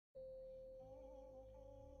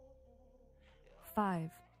5,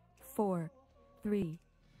 4, 3,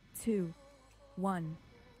 2, 1.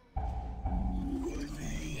 The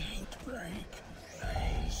outbreak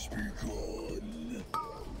has begun.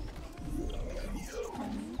 A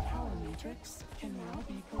new power matrix can now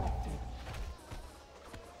be collected.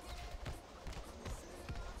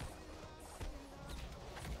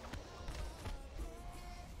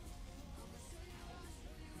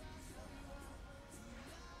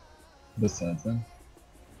 Besides them.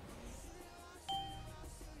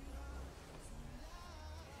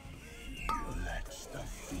 Let the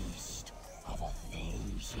feast of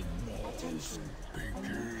 1,000 mortals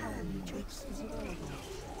begin. Power matrix is available.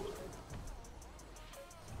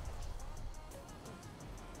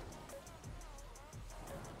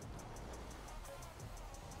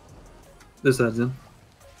 Besides them.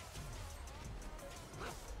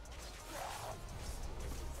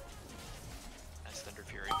 That's Thunder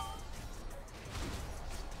Fury.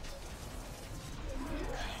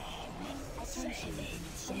 Attention,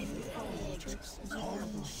 a new power matrix is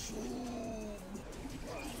available.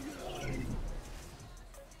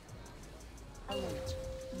 Alert.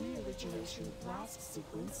 Re-origination blast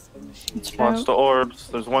sequence initiated. Launch the orbs.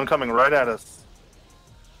 There's one coming right at us.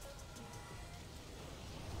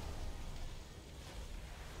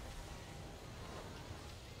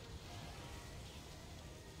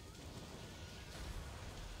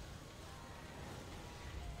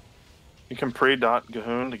 You can pre-dot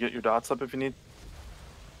Gahoon to get your dots up if you need.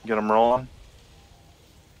 Get them rolling.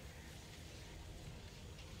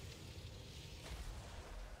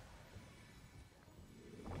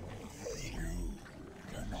 You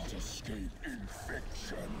cannot escape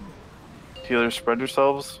infection. Healers, spread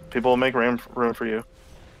yourselves. People will make room for you.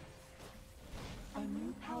 A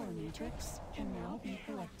new power matrix can now be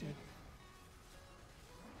collected.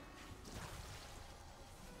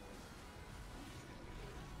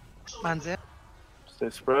 Manze. Stay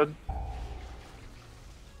spread.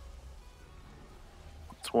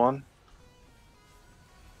 That's one.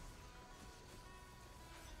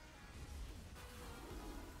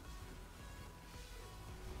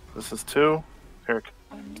 This is two. Here,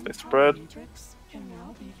 A new stay power spread. matrix can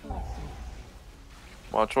now be collected.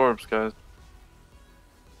 Watch orbs, guys.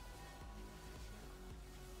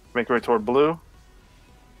 Make your way toward blue.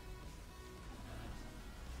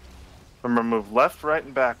 Remember, move left, right,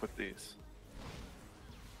 and back with these.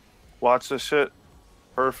 Watch this shit.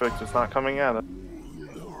 Perfect. It's not coming at us.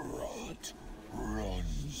 The rot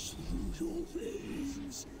runs through your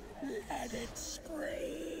veins. Let it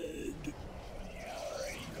spread.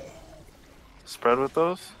 Spread with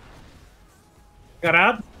those. Got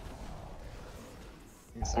out.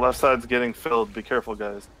 Left side's getting filled. Be careful,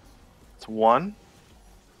 guys. It's one.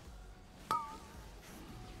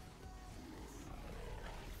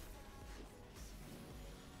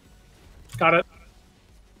 Got it.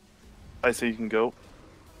 I see you can go.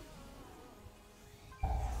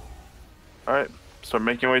 Alright. Start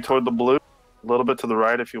making your way toward the blue. A little bit to the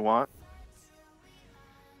right if you want.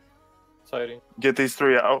 Sighting. Get these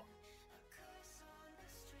three out.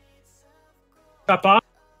 Got bot.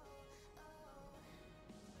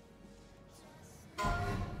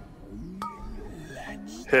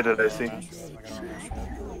 Hit it, I see.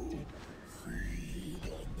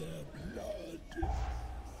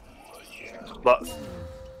 Lots.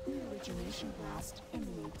 Re-origination blast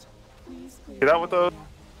imminent. Please clear Get out with the those. area.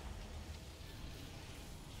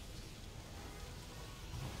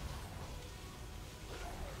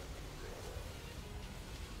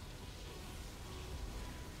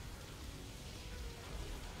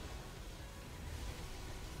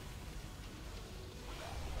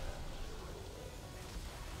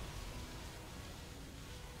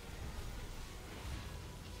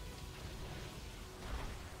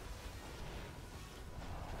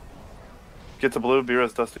 Get to blue. Be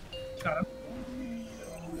res Dusty. Got him.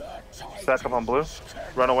 Stack up on blue.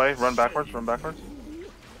 Run away. Run backwards. Run backwards.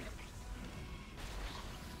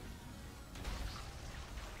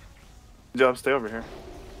 Good job. Stay over here.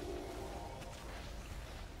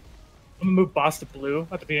 I'm gonna move boss to blue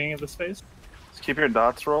at the beginning of this phase. Just keep your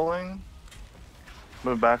dots rolling.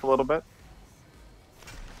 Move back a little bit.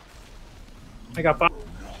 I got bot.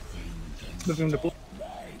 Moving to blue.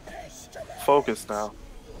 Focus now.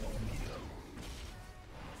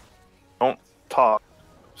 Don't talk.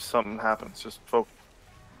 If something happens. Just focus.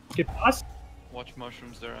 Get boss. Watch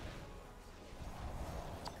mushrooms there.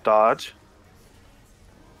 Dodge.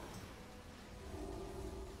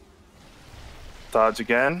 Dodge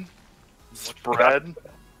again. Spread.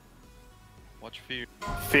 Watch fear.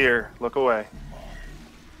 Fear. Look away.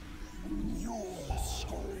 Your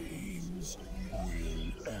screams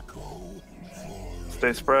will echo forever.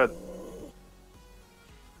 Stay spread.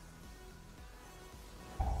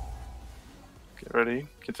 Ready?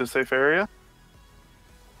 Get to a safe area.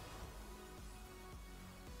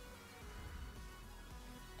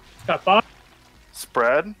 Got bot.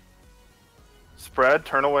 Spread. Spread.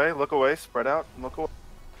 Turn away. Look away. Spread out. Look away.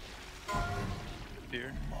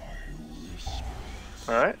 Fear.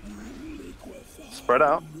 Alright. Spread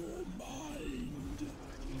out.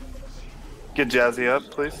 Get Jazzy up,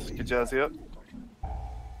 please. Get Jazzy up.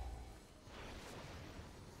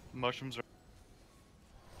 Mushrooms are.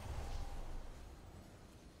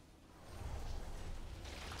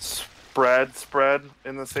 Spread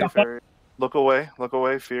in the safe area. Look away,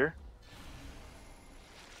 fear.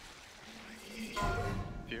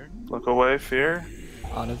 Fear. Look away, fear.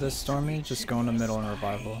 Out of this, Stormy. Just go in the middle and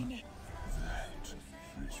revival.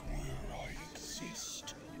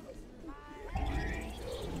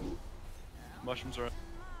 Mushrooms are.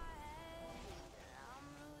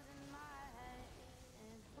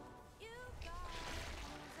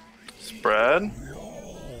 Spread.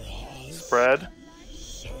 Spread.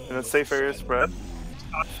 In a safe area, spread.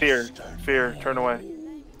 Fear. Fear. Turn away.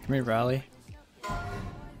 Can we rally?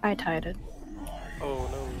 I tied it. Oh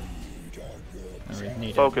no. No, we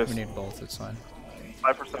need Focus. We need both. It's fine.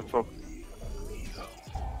 5% focus.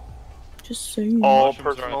 Just so you know. All Mushrooms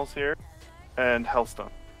are personals here. And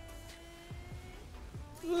Hellstone.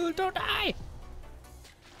 Ooh, don't die!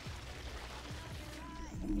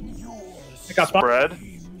 I got bot. Spread.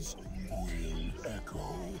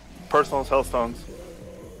 Personals, Hellstones.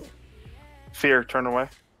 Fear. Turn away.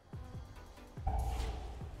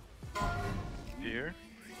 Fear.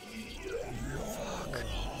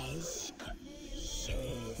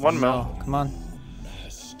 1 mil. No, come on.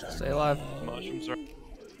 Stay alive. Mushrooms are.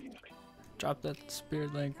 Drop that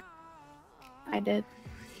spirit link. I did.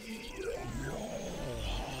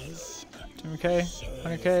 2k,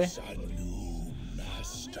 100k.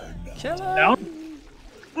 Kill it! Down.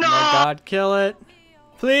 Oh my god, kill it!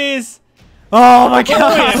 Please! Oh my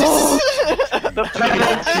god!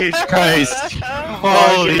 Jesus Christ!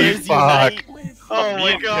 Holy fuck! Oh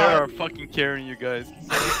my god! Are fucking carrying you guys.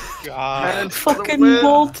 God! Fucking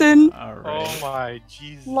molten Alright. Oh my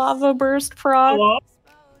Jesus! lava burst prod. Hello?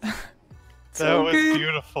 That So was good.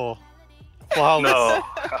 beautiful. Flawless. No,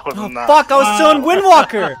 that was Oh not. fuck, I was still in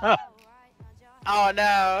Windwalker! Oh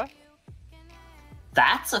no!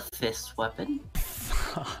 That's a fist weapon.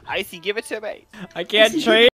 Icy, give it to me! I can't trade.